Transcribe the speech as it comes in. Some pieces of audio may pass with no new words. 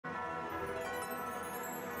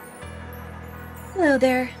Hello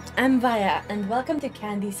there, I'm Vaya, and welcome to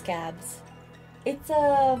Candy Scabs. It's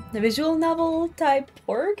a visual novel type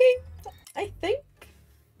horror game, I think.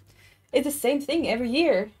 It's the same thing every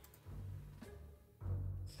year.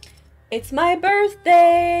 It's my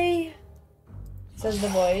birthday, says the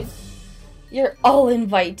void. You're all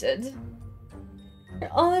invited.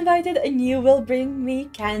 You're all invited and you will bring me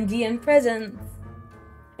candy and presents.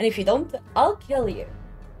 And if you don't, I'll kill you.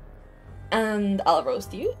 And I'll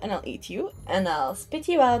roast you, and I'll eat you, and I'll spit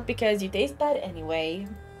you out because you taste bad anyway.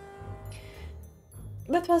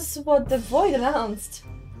 That was what the void announced.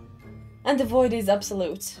 And the void is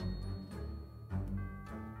absolute.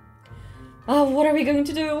 Oh, what are we going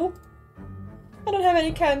to do? I don't have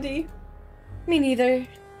any candy. Me neither.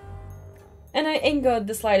 And I ain't got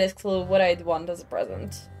the slightest clue what I'd want as a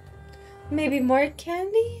present. Maybe more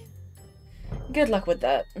candy? Good luck with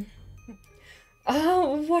that.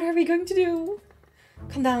 Oh, what are we going to do?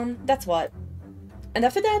 Calm down, that's what. And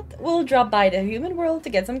after that, we'll drop by the human world to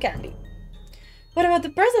get some candy. What about the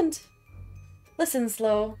present? Listen,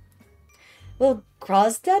 Slow. We'll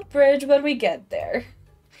cross that bridge when we get there.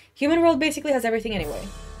 Human world basically has everything anyway.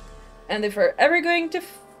 And if we're ever going to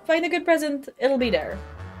find a good present, it'll be there.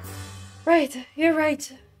 Right, you're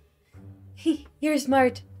right. You're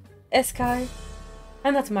smart, Eskar.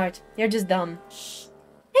 I'm not smart, you're just dumb.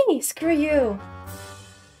 Hey, screw you!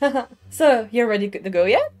 So, you're ready to go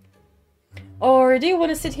yet? Or do you want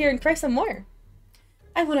to sit here and cry some more?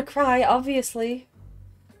 I want to cry, obviously.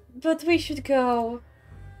 But we should go.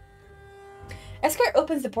 Eskar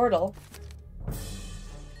opens the portal.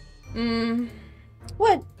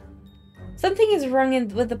 What? Something is wrong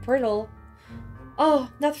with the portal. Oh,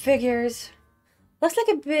 that figures. Looks like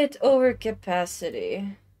a bit over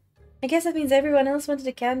capacity. I guess that means everyone else wanted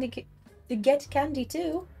to get candy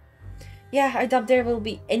too. Yeah, I doubt there will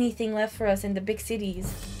be anything left for us in the big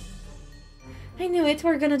cities. I knew it,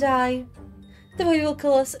 we're gonna die. The void will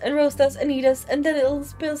kill us and roast us and eat us, and then it'll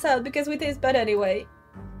spill us out because we taste bad anyway.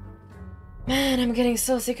 Man, I'm getting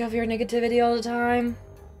so sick of your negativity all the time.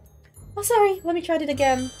 Oh, sorry, let me try it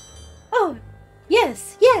again. Oh,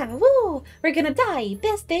 yes, yeah, woo! We're gonna die,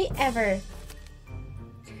 best day ever.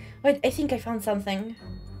 Wait, I think I found something.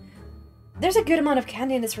 There's a good amount of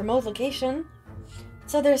candy in this remote location.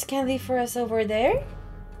 So there's candy for us over there?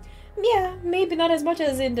 Yeah, maybe not as much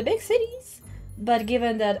as in the big cities. But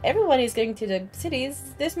given that everyone is going to the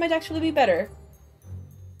cities, this might actually be better.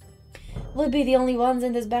 We'll be the only ones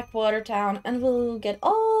in this backwater town, and we'll get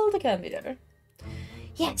all the candy there.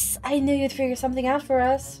 Yes, I knew you'd figure something out for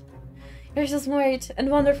us. You're so smart, and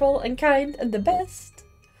wonderful, and kind, and the best.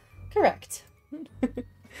 Correct.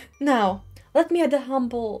 Now, let me add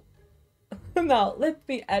humble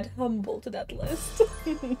to that list.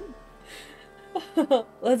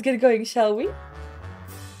 Let's get going, shall we?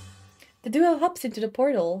 The duo hops into the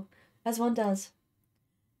portal, as one does.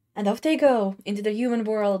 And off they go, into the human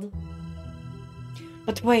world.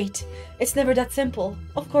 But wait, it's never that simple.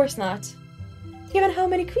 Of course not. Given how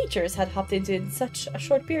many creatures had hopped into it in such a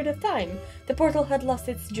short period of time, the portal had lost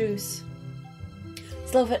its juice.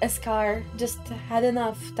 Slow and Eskar just had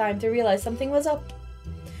enough time to realize something was up.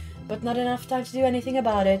 But not enough time to do anything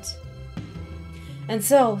about it. And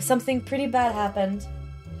so, something pretty bad happened.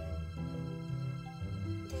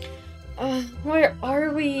 Where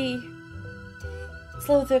are we?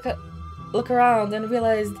 Slow took a look around and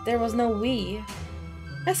realized there was no we.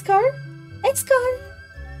 Eskar? Eskar?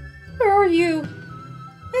 Where are you?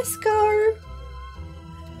 Eskar?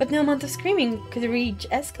 But no amount of screaming could reach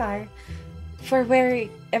Eskar. For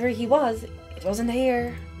wherever he was, it wasn't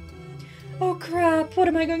here. Oh crap, what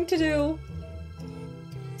am I going to do?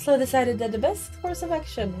 Slow decided that the best course of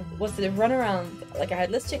action was to run around like a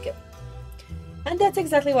headless chicken. And that's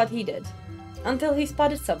exactly what he did, until he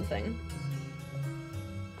spotted something.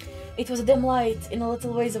 It was a dim light in a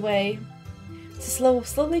little ways away. So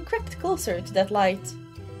slowly crept closer to that light.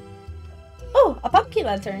 Oh, a pumpkin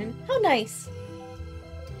lantern! How nice!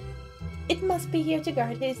 It must be here to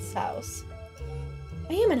guard his house.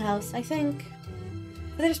 A human house, I think.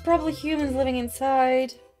 There's probably humans living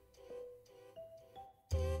inside.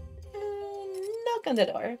 Knock on the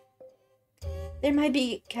door. There might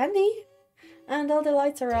be candy. And all the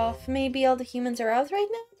lights are off. Maybe all the humans are out right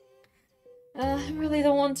now? I really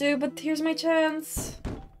don't want to, but here's my chance.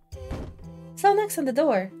 Slow knocks on the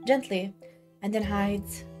door, gently, and then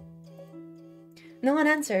hides. No one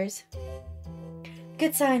answers.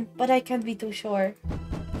 Good sign, but I can't be too sure.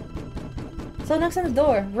 Slow knocks on the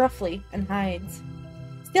door, roughly, and hides.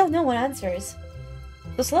 Still no one answers.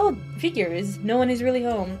 So Slow figures no one is really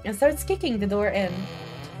home and starts kicking the door in.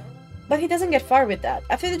 But he doesn't get far with that.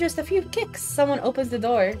 After just a few kicks, someone opens the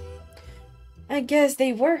door. I guess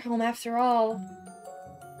they were home after all.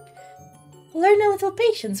 Learn a little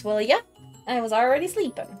patience, will ya? I was already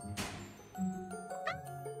sleeping.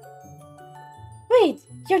 Wait,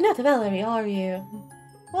 you're not Valerie, are you?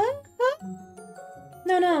 What? Huh?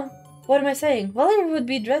 No. What am I saying? Valerie would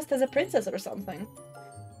be dressed as a princess or something.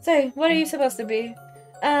 Say, what are you supposed to be?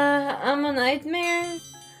 I'm a nightmare.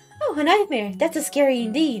 Oh, a nightmare. That's a scary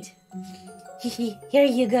indeed. Hehe, here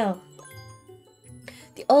you go.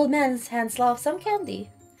 The old man's hand sloughed some candy.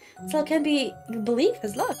 Slo can't believe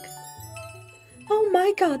his luck. Oh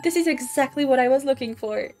my god, this is exactly what I was looking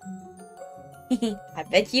for. I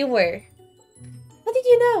bet you were. How did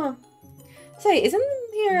you know? Say, isn't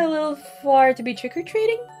here a little far to be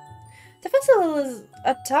trick-or-treating? The festival is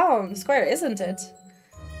a town square, isn't it?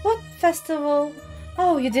 What festival?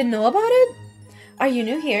 Oh, you didn't know about it? Are you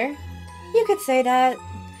new here? You could say that.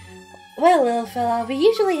 Well, little fella, we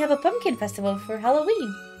usually have a pumpkin festival for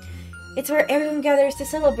Halloween. It's where everyone gathers to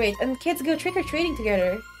celebrate and kids go trick-or-treating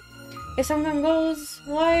together. If someone goes,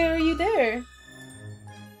 why are you there?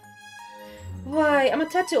 Why, I'm a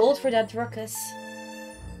tad too old for that ruckus.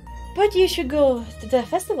 But you should go to the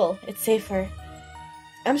festival. It's safer.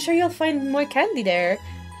 I'm sure you'll find more candy there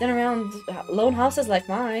than around lone houses like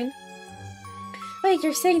mine. Wait,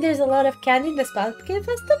 you're saying there's a lot of candy in this pumpkin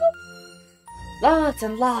festival? Lots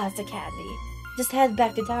and lots of candy. Just head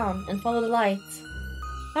back to town and follow the lights.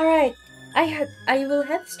 Alright, I will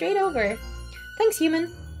head straight over. Thanks,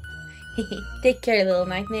 human. Take care, little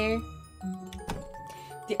nightmare.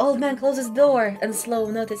 The old man closes the door and Slo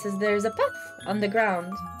notices there's a path on the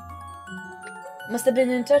ground. Must have been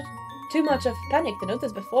in too much of panic to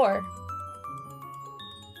notice before.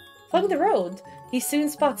 Following the road, he soon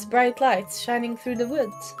spots bright lights shining through the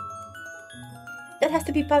woods. That has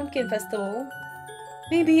to be Pumpkin Festival.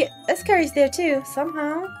 Maybe Escar is there too,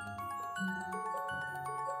 somehow.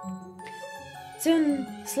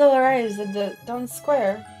 Soon, Slo arrives at the town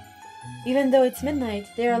square. Even though it's midnight,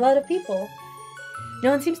 there are a lot of people. No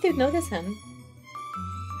one seems to notice him.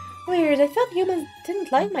 Weird, I thought humans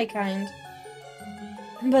didn't like my kind.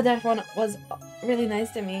 But that one was really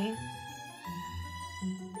nice to me.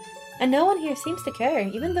 And no one here seems to care,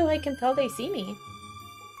 even though I can tell they see me.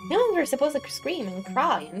 No one were supposed to scream and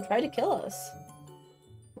cry and try to kill us.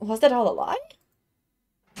 Was that all a lie?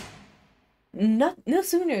 No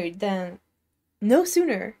sooner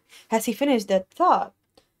has he finished that thought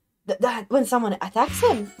that when someone attacks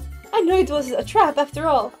him. I knew it was a trap after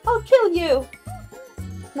all. I'll kill you!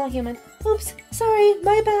 No, human. Oops, sorry,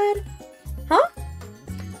 my bad. Huh?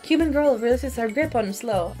 Human girl releases her grip on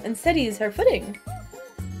Slo and steadies her footing.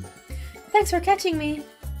 Thanks for catching me.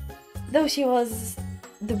 Though she was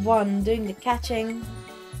the one doing the catching.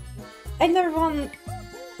 I'd never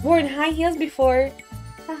worn high heels before.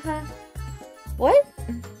 Haha. What?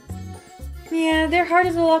 Yeah, they're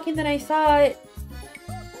harder to walk in than I thought.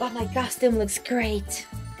 But my costume looks great.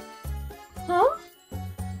 Huh?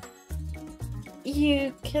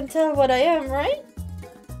 You can tell what I am, right?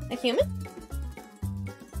 A human?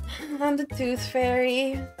 I'm the Tooth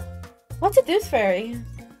Fairy. What's a Tooth Fairy?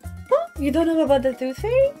 Huh? You don't know about the Tooth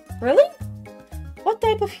Fairy? Really? What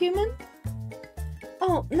type of human?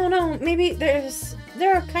 Oh, no, maybe there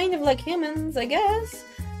are kind of like humans, I guess.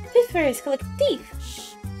 Tooth Fairies collect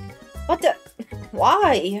teeth. What the?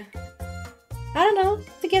 Why? I don't know.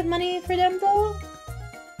 To get money for them, though?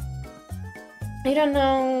 You don't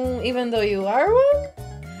know, even though you are one?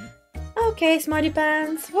 Okay, Smarty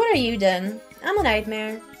Pants. What are you then? I'm a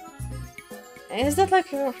nightmare. Is that like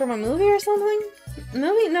from a movie or something?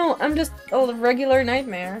 Movie? No, I'm just a regular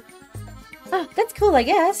nightmare. Oh, that's cool, I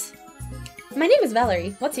guess. My name is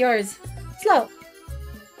Valerie. What's yours? Slo.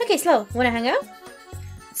 Okay, Slo. Wanna hang out?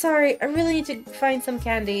 Sorry, I really need to find some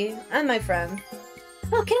candy. And my friend.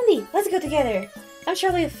 Oh, candy! Let's go together. I'm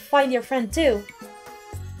sure we'll find your friend too.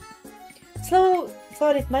 Slo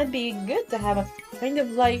thought it might be good to have a kind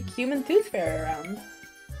of like human Tooth Fairy around.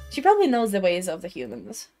 She probably knows the ways of the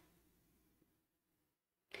humans.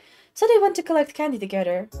 So they went to collect candy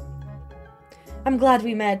together. I'm glad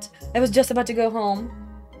we met. I was just about to go home.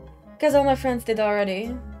 Cause all my friends did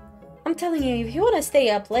already. I'm telling you, if you want to stay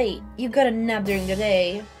up late, you gotta nap during the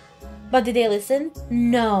day. But did they listen?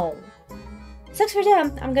 No. Sucks for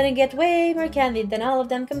them. I'm gonna get way more candy than all of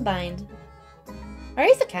them combined. Where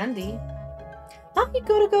is the candy? Huh? You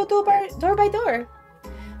gotta go door by door.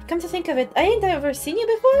 Come to think of it, I ain't ever seen you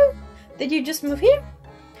before? Did you just move here?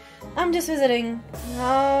 I'm just visiting.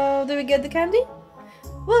 How do we get the candy?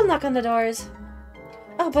 We'll knock on the doors.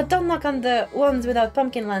 Oh, but don't knock on the ones without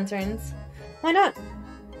pumpkin lanterns. Why not?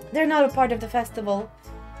 They're not a part of the festival.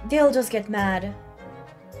 They'll just get mad.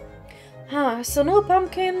 Huh, so no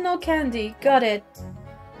pumpkin, no candy. Got it.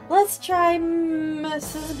 Let's try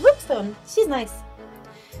Mrs. Brookstone. She's nice.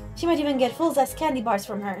 She might even get full-size candy bars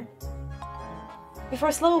from her.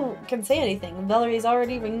 Before Slow can say anything, Valerie's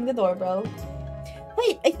already ringing the doorbell.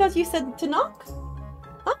 Wait, I thought you said to knock?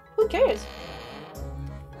 Huh? Who cares?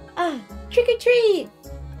 Ah, trick or treat!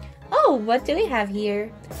 Oh, what do we have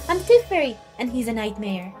here? I'm the Tooth Fairy, and he's a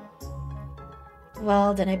nightmare.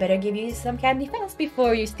 Well, then I better give you some candy fast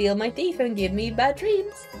before you steal my teeth and give me bad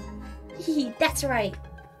dreams. Hee, that's right.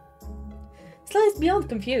 Slow is beyond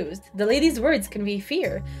confused. The lady's words convey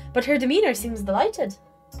fear, but her demeanor seems delighted.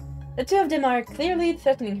 The two of them are clearly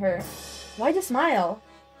threatening her. Why the smile?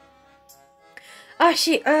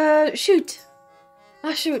 Shoot.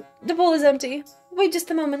 Ah, shoot. The bowl is empty. Wait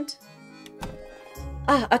just a moment.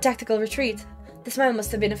 Ah, a tactical retreat. The smile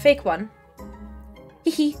must have been a fake one.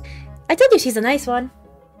 Hehe. I told you she's a nice one.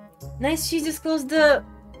 Nice she disclosed the...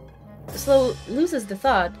 Slow loses the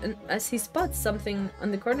thought, and as he spots something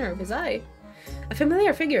on the corner of his eye. A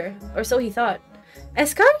familiar figure, or so he thought.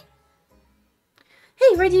 Escar?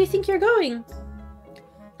 Hey, where do you think you're going?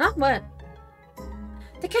 Huh? What?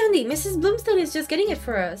 The candy! Mrs. Bloomstone is just getting it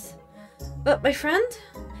for us. But my friend?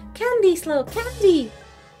 Candy, Slow, candy!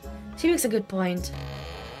 She makes a good point.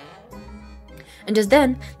 And just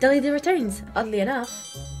then, the lady returns, oddly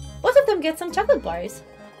enough. Both of them get some chocolate bars.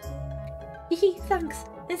 Hehe, thanks,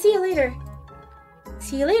 and see you later.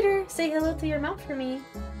 See you later. Say hello to your mom for me.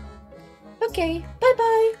 Okay,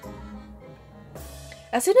 bye-bye.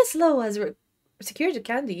 As soon as Slow has secured the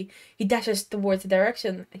candy, he dashes towards the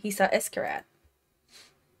direction he saw Escar at.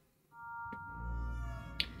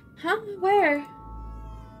 Huh? Where?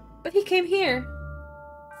 But he came here.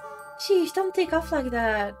 Sheesh, don't take off like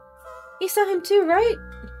that. You saw him too, right?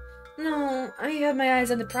 No, I had my eyes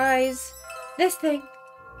on the prize. This thing.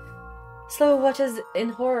 Slow watches in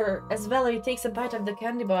horror as Valerie takes a bite of the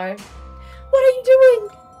candy bar. What are you doing?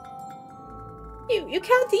 You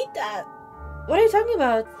can't eat that. What are you talking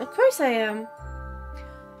about? Of course I am.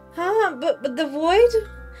 Huh? But the void?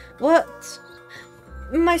 What?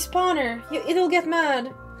 My spawner. It'll get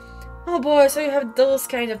mad. Oh boy, so you have those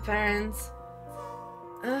kind of parents.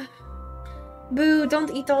 Boo,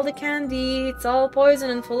 don't eat all the candy. It's all poison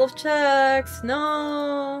and full of checks.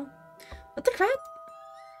 No. What the crap?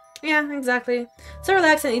 Yeah, exactly. So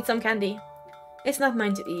relax and eat some candy. It's not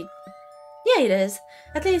mine to eat. Yeah, it is.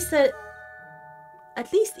 At least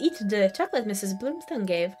eat the chocolate Mrs. Bloomstone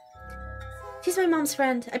gave. She's my mom's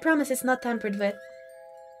friend. I promise it's not tampered with.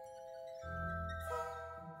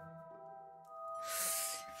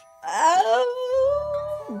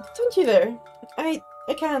 Don't you dare. I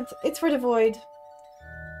can't. It's for the void.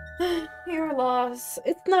 Your loss.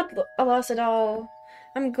 It's not a loss at all.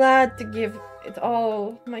 I'm glad to give it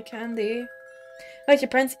all my candy. Let your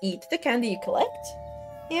parents eat the candy you collect?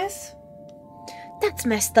 Yes. That's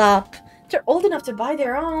messed up. They're old enough to buy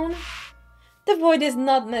their own. The void is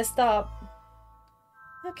not messed up.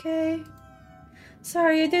 Okay.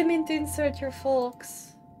 Sorry, I didn't mean to insert your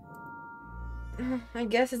folks. I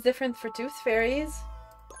guess it's different for tooth fairies.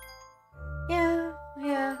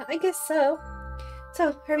 Yeah, I guess so.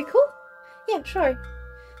 So, are we cool? Yeah, sure.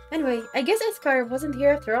 Anyway, I guess Escar wasn't here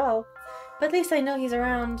after all. But at least I know he's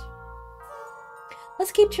around.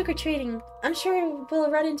 Let's keep trick-or-treating. I'm sure we'll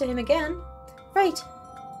run into him again. Right.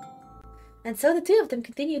 And so the two of them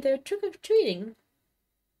continue their trick-or-treating.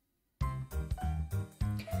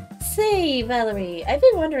 Say, Valerie, I've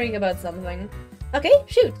been wondering about something. Okay,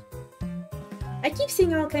 shoot. I keep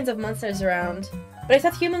seeing all kinds of monsters around, but I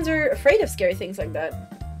thought humans were afraid of scary things like that.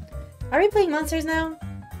 Are we playing monsters now?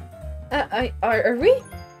 Are we?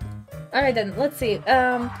 Alright then, let's see.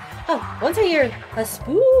 Once a year, a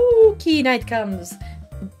spooky night comes.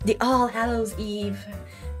 The All Hallows Eve.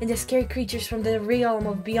 And the scary creatures from the realm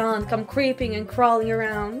of beyond come creeping and crawling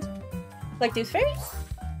around. Like Tooth Fairies?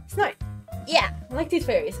 Snort. Yeah, like Tooth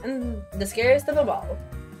Fairies. And the scariest of them all.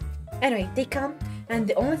 Anyway, they come, and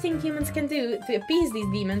the only thing humans can do to appease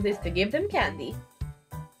these demons is to give them candy.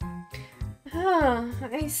 Ah,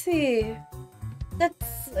 I see.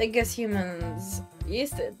 That's, I guess, humans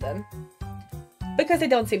used to it then. Because they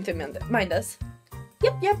don't seem to mind us.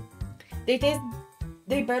 Yep.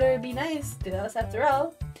 They better be nice to us after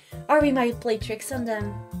all. Or we might play tricks on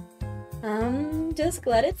them. I'm just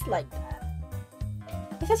glad it's like that.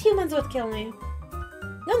 I thought humans would kill me.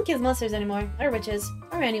 No one kills monsters anymore, or witches,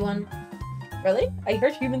 or anyone. Really? I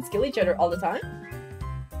heard humans kill each other all the time?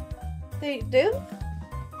 They do?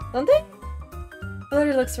 Don't they?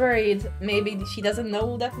 Valerie looks worried. Maybe she doesn't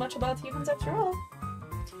know that much about humans after all.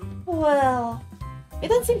 Well, it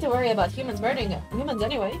doesn't seem to worry about humans murdering humans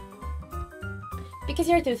anyway. Because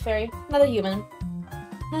you're a tooth fairy, not a human.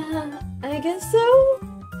 I guess so?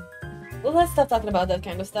 Well, let's stop talking about that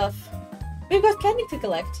kind of stuff. We've got candy to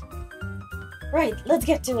collect. Right, let's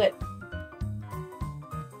get to it.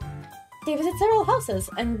 They visit several houses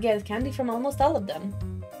and get candy from almost all of them.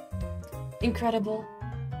 Incredible.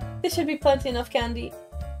 There should be plenty enough candy.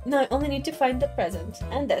 Now I only need to find the present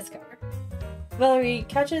and this car. Valerie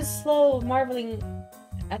catches Slow marveling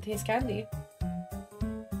at his candy.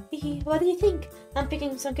 What do you think? I'm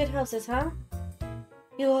picking some good houses, huh?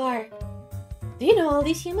 You are. Do you know all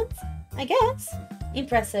these humans? I guess.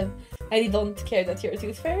 Impressive. I don't care that you're a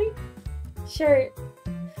tooth fairy. Sure.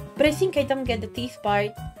 But I think I don't get the teeth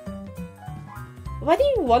part. Why do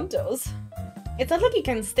you want those? It's not like you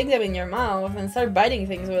can stick them in your mouth and start biting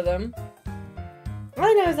things with them. All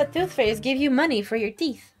I know is that tooth fairies give you money for your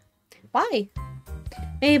teeth. Why?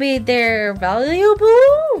 Maybe they're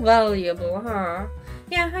valuable? Valuable, huh?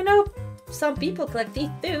 Yeah, I know some people collect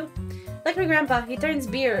teeth too. Like my grandpa, he turns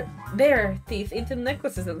bear teeth into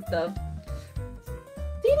necklaces and stuff.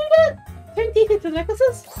 Do you do that? Turn teeth into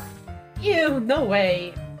necklaces? Ew, no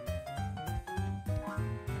way.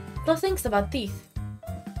 Those things about teeth.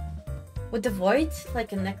 Would the void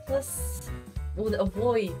like a necklace? Would the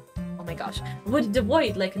void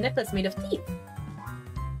like a necklace made of teeth?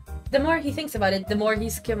 The more he thinks about it, the more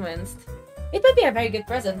he's convinced. It would be a very good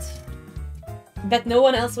present. Bet no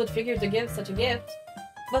one else would figure to give such a gift.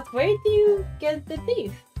 But where do you get the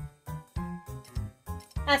teeth?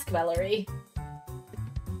 Ask Valerie.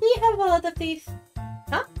 Do you have a lot of teeth?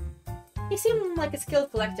 Huh? You seem like a skilled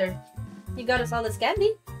collector. You got us all this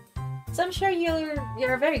candy. So I'm sure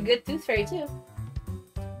you're a very good tooth fairy too.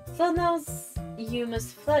 Phil knows you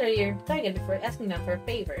must flatter your target before asking them for a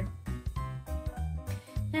favor.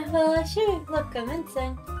 Well, I sure look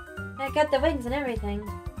convincing. I got the wings and everything.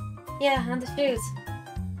 Yeah, and the shoes.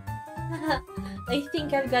 I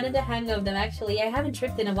think I've gotten the hang of them actually. I haven't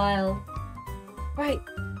tripped in a while. Right,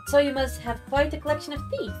 so you must have quite a collection of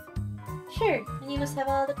teeth. Sure, and you must have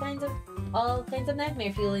all kinds of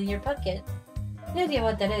nightmare fuel in your pocket. No idea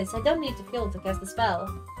what that is. I don't need to fuel to cast a spell.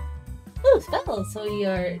 Ooh, spell! So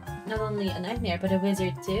you're not only a nightmare, but a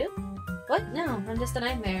wizard too? What? No, I'm just a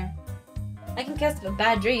nightmare. I can cast a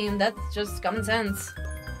bad dream, that's just common sense.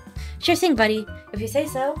 Sure thing, buddy, if you say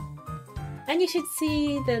so. And you should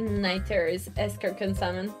see the night terrors Esker can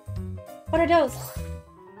summon. What are those?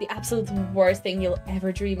 The absolute worst thing you'll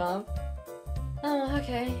ever dream of. Oh,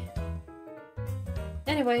 okay.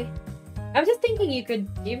 Anyway, I was just thinking you could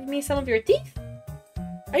give me some of your teeth?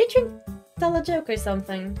 Are you trying to tell a joke or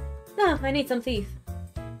something? No, I need some teeth.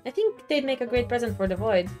 I think they'd make a great present for the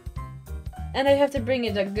void. And I have to bring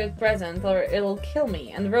it a good present or it'll kill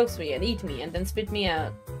me and roast me and eat me and then spit me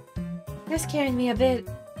out. You're scaring me a bit.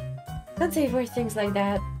 Don't say weird things like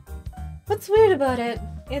that. What's weird about it?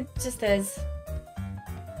 It just is.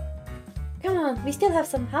 Come on, we still have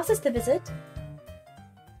some houses to visit.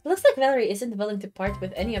 Looks like Valerie isn't willing to part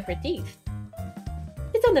with any of her teeth.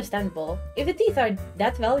 It's understandable. If the teeth are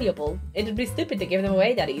that valuable, it would be stupid to give them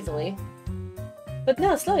away that easily. But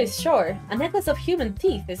no, Slow is sure. A necklace of human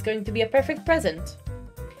teeth is going to be a perfect present.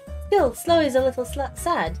 Still, Slow is a little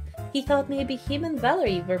sad. He thought maybe him and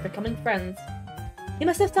Valerie were becoming friends. He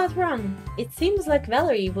must have thought wrong. It seems like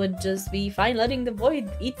Valerie would just be fine letting the void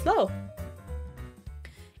eat Slow.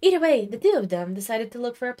 Either way, the two of them decided to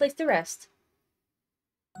look for a place to rest.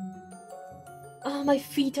 Oh, my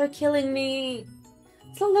feet are killing me.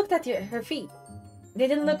 Slow looked at her feet. They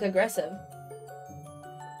didn't look aggressive.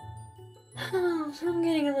 Oh, I'm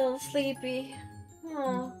getting a little sleepy.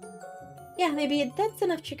 Oh. Yeah, maybe that's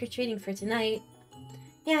enough trick-or-treating for tonight.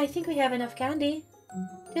 Yeah, I think we have enough candy.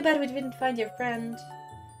 Too bad we didn't find your friend.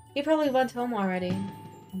 He probably went home already.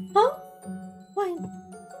 Huh? Why?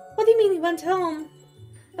 What do you mean he went home?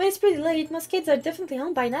 I mean, it's pretty late. Most kids are definitely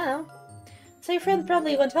home by now. So your friend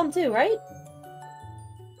probably went home too, right?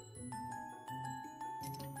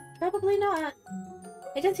 Probably not.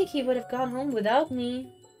 I don't think he would have gone home without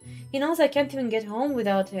me. He knows I can't even get home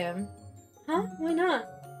without him. Huh? Why not?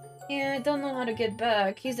 Yeah, I don't know how to get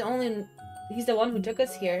back. He's the one who took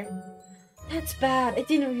us here. That's bad. I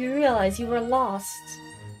didn't realize you were lost.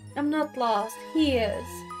 I'm not lost. He is.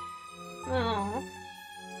 Oh.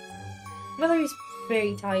 Valerie's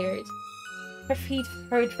very tired. Her feet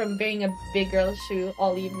hurt from wearing a big girl shoe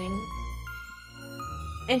all evening.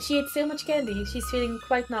 And she ate so much candy, she's feeling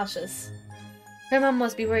quite nauseous. Her mom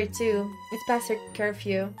must be worried too. It's past her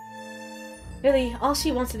curfew. Really, all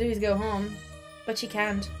she wants to do is go home. But she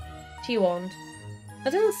can't. She won't.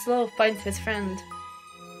 Until Slow finds his friend.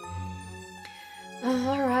 Oh,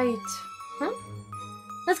 alright. Huh?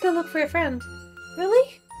 Let's go look for your friend.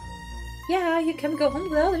 Really? Yeah, you can't go home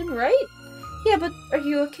without him, right? Yeah, but are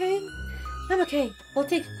you okay? I'm okay. We'll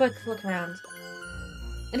take a quick look around.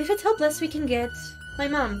 And if it's hopeless, we can get my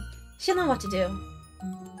mom. She'll know what to do.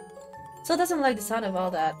 Still doesn't like the sound of all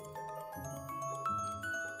that.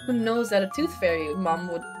 Who knows that a tooth fairy mom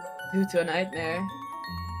would do to a nightmare?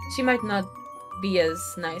 She might not be as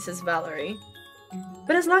nice as Valerie.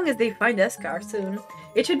 But as long as they find Escar soon,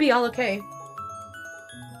 it should be all okay.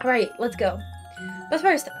 Alright, let's go. But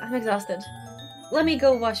first, I'm exhausted. Let me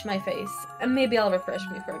go wash my face, and maybe I'll refresh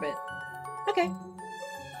me for a bit. Okay.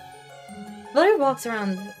 Valerie walks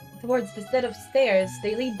around towards the set of stairs.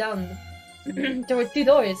 They lead down towards 2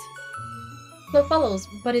 doors. Flo follows,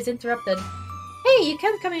 but is interrupted. Hey, you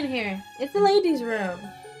can't come in here. It's the ladies' room.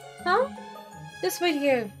 Huh? Just wait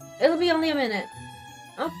here. It'll be only a minute.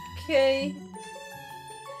 Okay.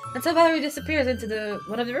 And so Valerie disappears into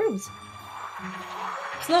one of the rooms.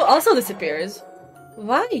 Flo also disappears.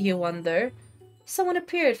 Why, you wonder? Someone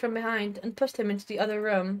appeared from behind and pushed him into the other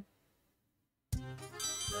room.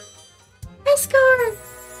 Escar!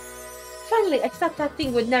 Finally, I thought that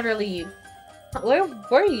thing would never leave. Where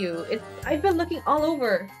were you? I've been looking all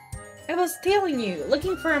over. I was tailing you,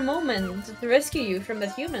 looking for a moment to rescue you from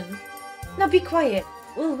that human. Now be quiet.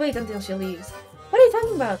 We'll wait until she leaves. What are you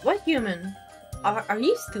talking about? What human? Are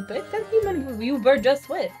you stupid? That human you were just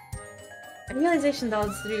with. A realization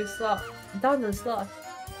dawned through sloth.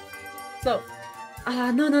 So,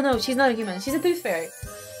 no, she's not a human. She's a tooth fairy.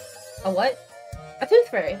 A what? A tooth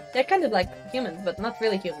fairy. They're kind of like humans, but not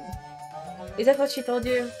really human. Is that what she told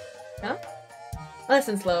you? Huh?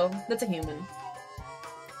 Listen, Slow. That's a human.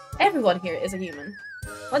 Everyone here is a human.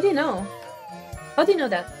 What do you know? How do you know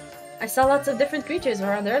that? I saw lots of different creatures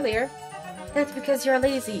around earlier. That's because you're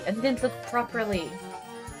lazy and didn't look properly.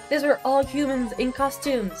 These were all humans in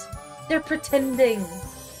costumes. They're pretending.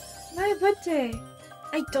 Why would they?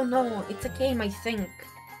 I don't know. It's a game, I think.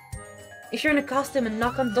 If you're in a costume and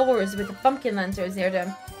knock on doors with the pumpkin lanterns near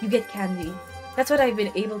them, you get candy. That's what I've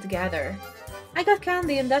been able to gather. I got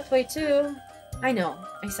candy in that way too. I know.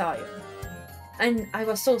 I saw you. And I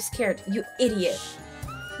was so scared, you idiot.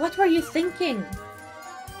 What were you thinking?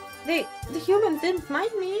 The humans didn't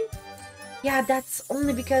mind me. Yeah, that's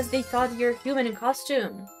only because they thought you're human in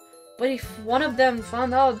costume. But if one of them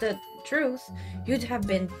found out the truth, you'd have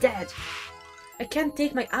been dead. I can't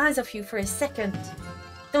take my eyes off you for a second.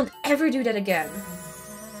 Don't ever do that again.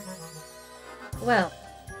 Well,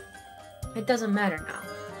 it doesn't matter now.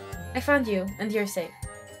 I found you, and you're safe.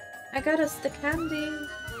 I got us the candy.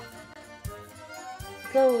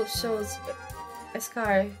 Flo shows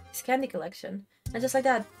Escar his candy collection. And just like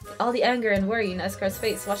that, all the anger and worry in Escar's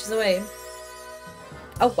face washes away.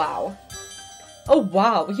 Oh wow. Oh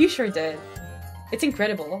wow, you sure did. It's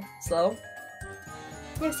incredible, Slow.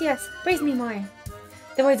 Yes, praise me more.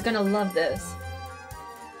 The boy's gonna love this.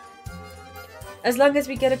 As long as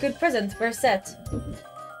we get a good present, we're set.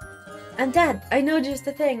 And Dad, I know just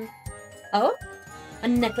the thing. Oh? A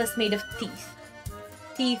necklace made of teeth.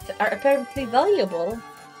 Teeth are apparently valuable.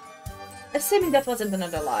 Assuming that wasn't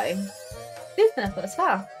another lie. Tooth necklace,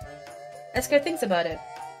 huh? Escar thinks about it.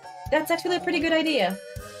 That's actually a pretty good idea.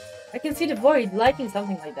 I can see the Void liking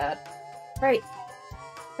something like that. Right.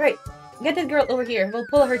 Get that girl over here. We'll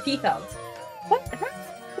pull her teeth out. What?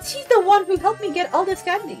 She's the one who helped me get all this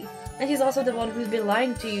candy. And she's also the one who's been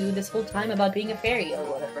lying to you this whole time about being a fairy or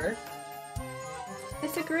whatever.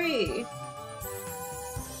 Disagree.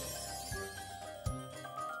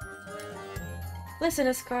 Listen,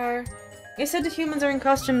 Escar. You said the humans are in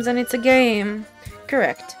costumes and it's a game.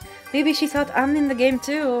 Correct. Maybe she thought I'm in the game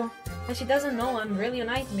too. And she doesn't know I'm really a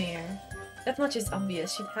nightmare. That much is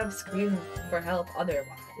obvious. She'd have screamed for help otherwise.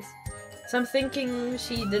 So I'm thinking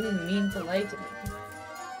she didn't mean to lie to me.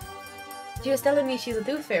 She was telling me she's a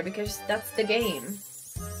tooth fairy because that's the game.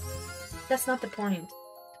 That's not the point.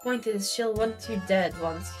 The point is she'll want you dead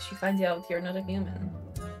once she finds out you're not a human.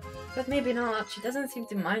 But maybe not. She doesn't seem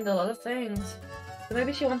to mind a lot of things. So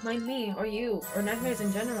maybe she won't mind me, or you, or nightmares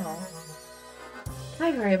in general.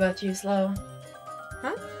 I worry about you, Slow.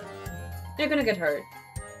 Huh? You're gonna get hurt.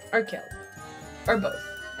 Or killed. Or both.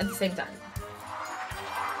 At the same time.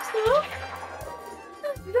 Slow?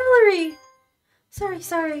 Valerie!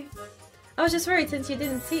 Sorry. I was just worried since I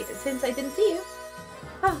didn't see you.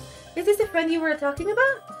 Oh, is this the friend you were talking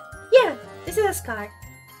about? Yeah, this is Escar.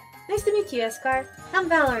 Nice to meet you, Escar. I'm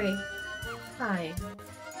Valerie. Hi.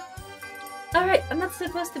 Alright, I'm not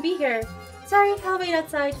supposed to be here. Sorry, I'll wait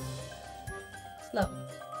outside. Slow.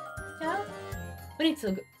 Yeah?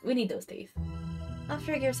 We need those teeth. I'll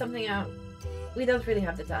figure something out. We don't really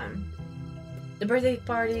have the time. The birthday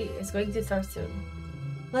party is going to start soon.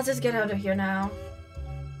 Let's just get out of here now.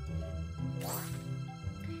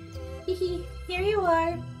 Hehe, here you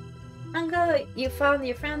are. Uncle, you found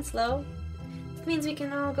your friend, Slow. It means we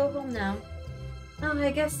can all go home now. Oh,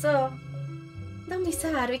 I guess so. Don't be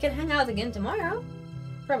sad, we can hang out again tomorrow.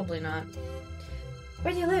 Probably not.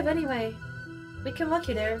 Where do you live, anyway? We can walk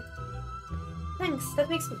you there. Thanks, that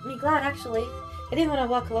makes me glad, actually. I didn't want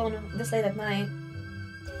to walk alone this late at night.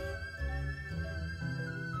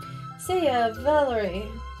 Say, Valerie.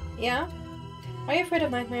 Yeah? Are you afraid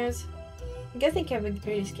of nightmares? I guess they can be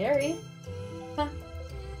pretty scary. Huh.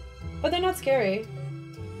 But they're not scary.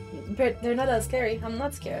 But they're not as scary. I'm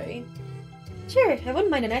not scary. Sure, I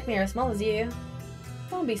wouldn't mind a nightmare as small as you.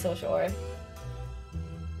 Don't be so sure.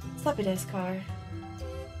 Stop it, Escar.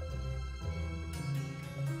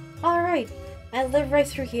 Alright, I live right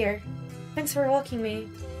through here. Thanks for walking me.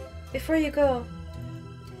 Before you go...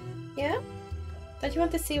 Yeah? Don't you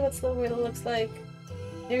want to see what Slow really looks like?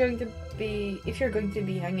 If you're going to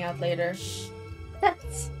be hanging out later.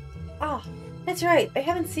 That's... Ah, that's right. I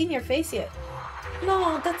haven't seen your face yet.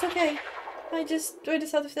 No, that's okay. I just do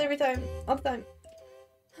this out of every time. All the time.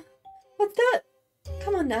 What's that?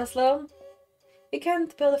 Come on now, Slow. You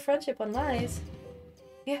can't build a friendship on lies.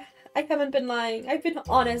 Yeah, I haven't been lying. I've been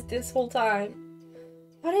honest this whole time.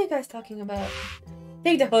 What are you guys talking about?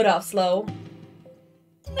 Take the hood off, Slow.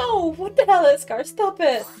 No, what the hell, Escar? Stop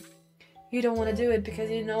it. You don't want to do it because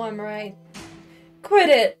you know I'm right. Quit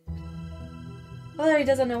it! Valerie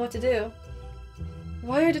doesn't know what to do.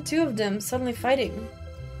 Why are the two of them suddenly fighting?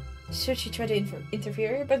 Should she try to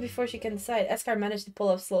interfere? But before she can decide, Escar managed to pull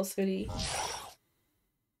off Slow's hoodie.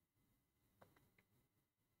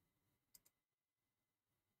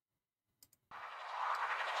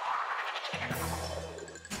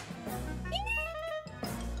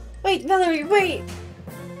 Wait, Valerie, wait!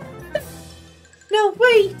 No,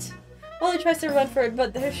 wait! Molly tries to run for it,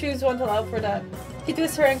 but her shoes won't allow for that. She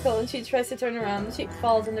twists her ankle and she tries to turn around. She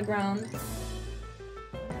falls on the ground.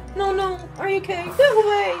 No, no, are you okay? Go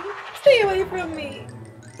away! Stay away from me!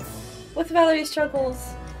 With Valerie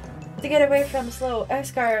struggles to get away from Slow,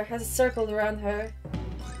 Escar has circled around her.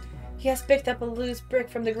 He has picked up a loose brick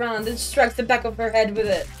from the ground and strikes the back of her head with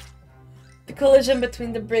it. The collision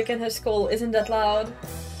between the brick and her skull isn't that loud,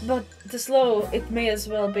 but to Slow, it may as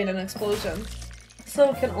well be an explosion.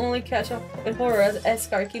 Slow can only catch up in horror as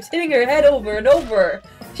Escar keeps hitting her head over and over.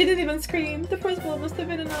 She didn't even scream. The first blow must have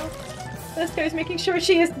been enough. Escar is making sure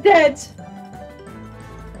she is dead.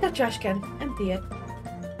 That trash can. Empty it.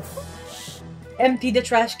 Empty the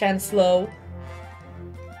trash can, Slow.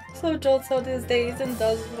 Slow jolts out his days and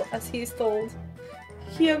does as he's told.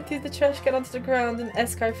 He empties the trash can onto the ground and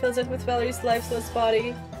Escar fills it with Valerie's lifeless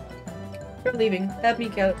body. We're leaving. Help me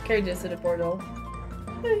carry this to the portal.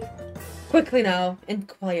 Bye. Quickly now, and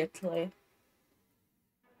quietly.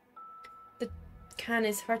 The can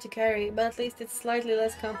is hard to carry, but at least it's slightly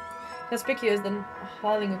less conspicuous than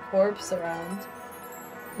hauling a corpse around.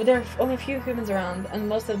 But there are only a few humans around, and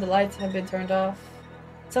most of the lights have been turned off.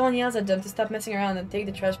 Someone yells at them to stop messing around and take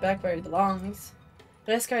the trash back where it belongs.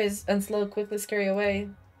 But Escar and Slow quickly scurry away.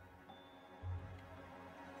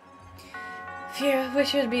 Phew, we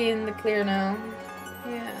should be in the clear now.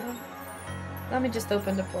 Yeah. Let me just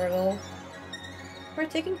open the portal. We're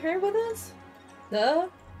taking her with us? Duh?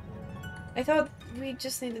 I thought we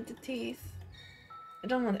just needed the teeth. I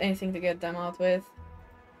don't want anything to get them out with.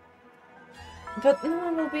 But no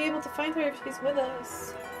one will be able to find her if she's with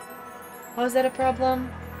us. How is that a problem?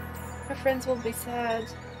 Our friends will be sad.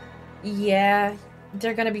 Yeah,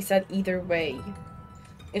 they're gonna be sad either way.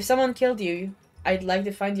 If someone killed you, I'd like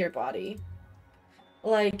to find your body.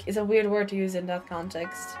 Like, is a weird word to use in that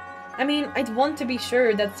context. I mean, I'd want to be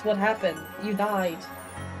sure that's what happened. You died.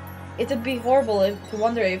 It would be horrible to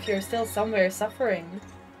wonder if you're still somewhere suffering.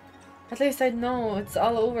 At least I'd know it's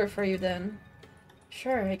all over for you then.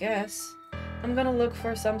 Sure, I guess. I'm gonna look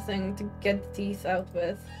for something to get the teeth out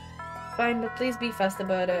with. Fine, but please be fast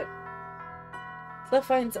about it. Slow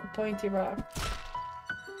finds a pointy rock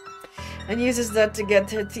and uses that to get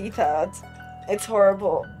her teeth out. It's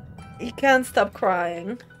horrible. He can't stop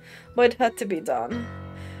crying, but it had to be done.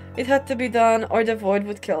 It had to be done or the void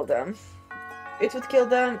would kill them. It would kill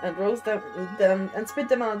them and roast them and spit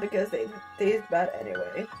them out because they taste bad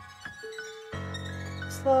anyway.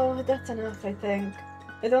 Slow, that's enough, I think.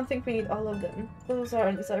 I don't think we need all of them. Those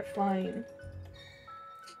are fine.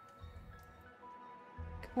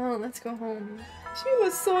 Come on, let's go home. She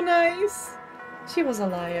was so nice. She was a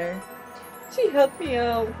liar. She helped me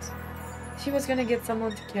out. She was gonna get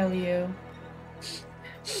someone to kill you.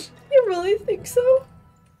 You really think so?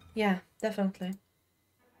 Yeah, definitely.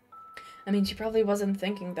 I mean, she probably wasn't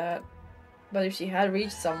thinking that. But if she had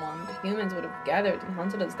reached someone, the humans would have gathered and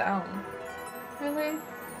hunted us down. Really?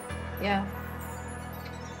 Yeah.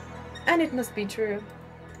 And it must be true.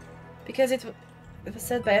 Because it was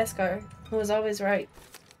said by Eskar, who was always right.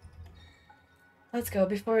 Let's go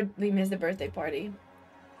before we miss the birthday party.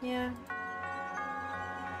 Yeah.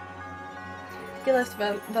 He left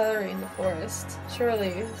Valerie in the forest.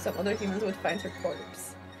 Surely some other humans would find her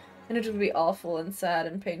corpse. And it would be awful and sad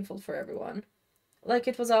and painful for everyone. Like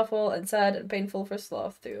it was awful and sad and painful for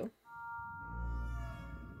Sloth too.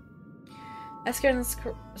 Eskar and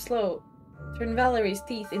Slow turned Valerie's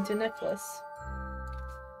teeth into a necklace.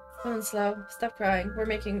 Come on, Slow. Stop crying.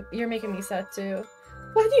 You're making me sad too.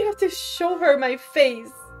 Why do you have to show her my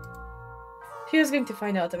face? She was going to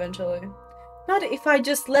find out eventually. Not if I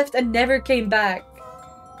just left and never came back.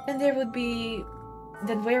 Then where would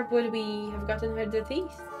we have gotten her the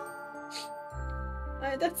teeth?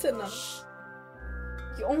 That's enough.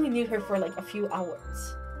 You only knew her for like a few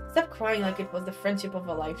hours. Stop crying like it was the friendship of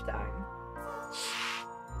a lifetime.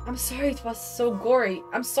 I'm sorry it was so gory.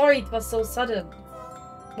 I'm sorry it was so sudden.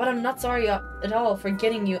 But I'm not sorry at all for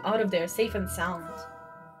getting you out of there safe and sound.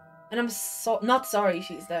 And I'm not sorry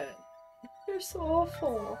she's dead. You're so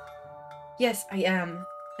awful. Yes, I am.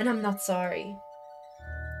 And I'm not sorry.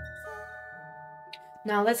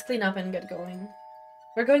 Now let's clean up and get going.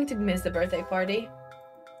 We're going to miss the birthday party.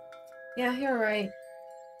 Yeah, you're right.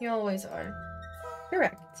 You always are.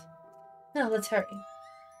 Correct. Now let's hurry.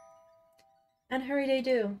 And hurry they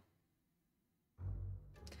do.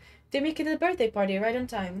 They make it to the birthday party right on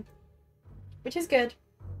time. Which is good.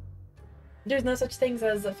 There's no such things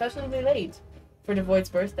as fashionably late for the Void's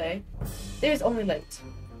birthday. There's only late.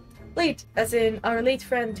 Late, as in our late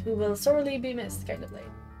friend who will sorely be missed kind of late.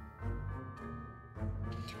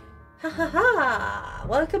 Ha ha ha!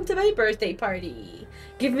 Welcome to my birthday party!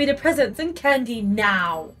 Give me the presents and candy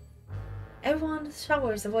now! Everyone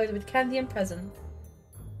showers the Void with candy and presents.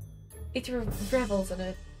 It revels in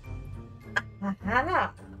it. Ha ha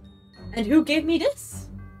ha! And who gave me this?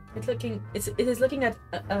 It is looking at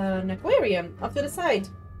an aquarium off to the side.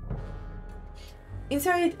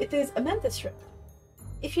 Inside it is a mantis shrimp.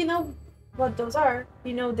 If you know what those are,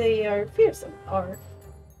 you know they are fearsome or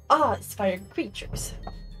awe-inspiring creatures.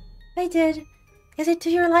 I did. Is it to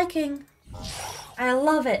your liking? I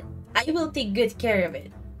love it. I will take good care of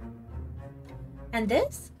it. And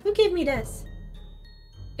this? Who gave me this?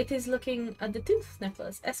 It is looking at the tooth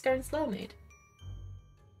necklace Eskar and Slow made.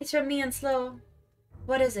 It's from me and Slow.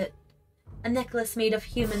 What is it? A necklace made of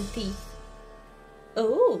human teeth.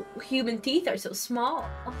 Oh, human teeth are so small.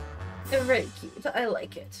 They're very cute. I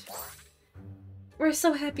like it. We're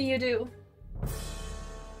so happy you do.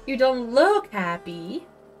 You don't look happy.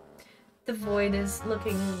 The Void is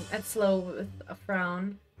looking at Slow with a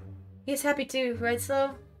frown. He's happy too, right,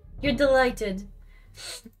 Slow? You're delighted.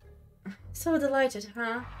 So delighted,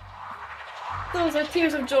 huh? Those are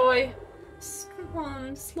tears of joy. Come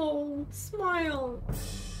on, Slow, smile.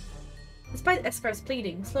 Despite Eskar's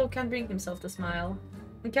pleading, Slow can't bring himself to smile.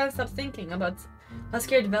 And can't stop thinking about how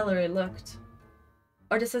scared Valerie looked.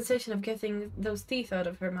 Or the sensation of getting those teeth out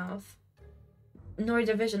of her mouth. Nor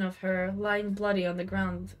the vision of her lying bloody on the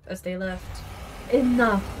ground as they left.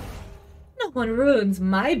 Enough! No one ruins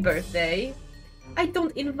my birthday! I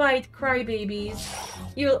don't invite crybabies.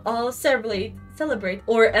 You'll all celebrate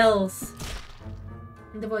or else.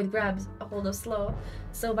 The Void grabs a hold of Slow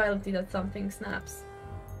so violently that something snaps.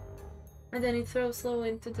 And then he throws Slow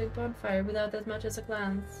into the bonfire without as much as a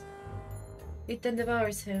glance. It then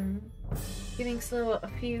devours him, giving Slow a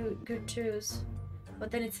few good chews,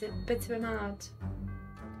 but then it spits him out.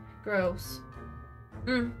 Gross.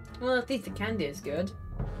 Well, at least the candy is good.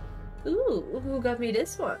 Ooh, who got me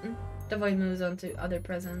this one? The Void moves on to other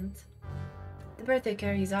presents. The birthday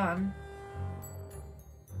carries on.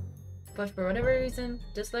 But for whatever reason,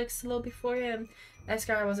 just like Slow before him,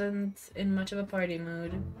 Eskar wasn't in much of a party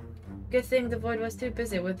mood. Good thing the Void was too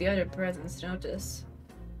busy with the other presents to notice.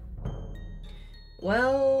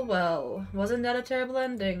 Well, well, wasn't that a terrible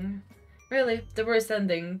ending? Really, the worst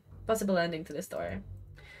possible ending to the story.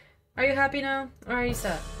 Are you happy now, or are you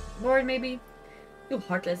sad? Bored, maybe? You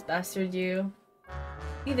heartless bastard, you.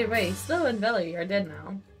 Either way, Slow and Valerie are dead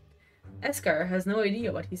now. Eskar has no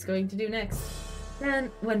idea what he's going to do next.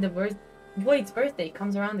 Then, when the Void's birthday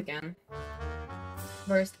comes around again.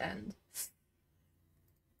 Worst end.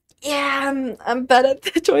 Yeah, I'm bad at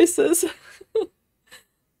the choices.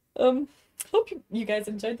 Hope you guys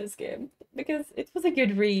enjoyed this game, because it was a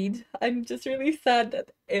good read. I'm just really sad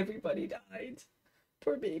that everybody died.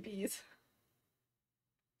 Poor babies.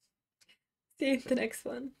 See you in the next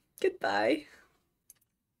one. Goodbye.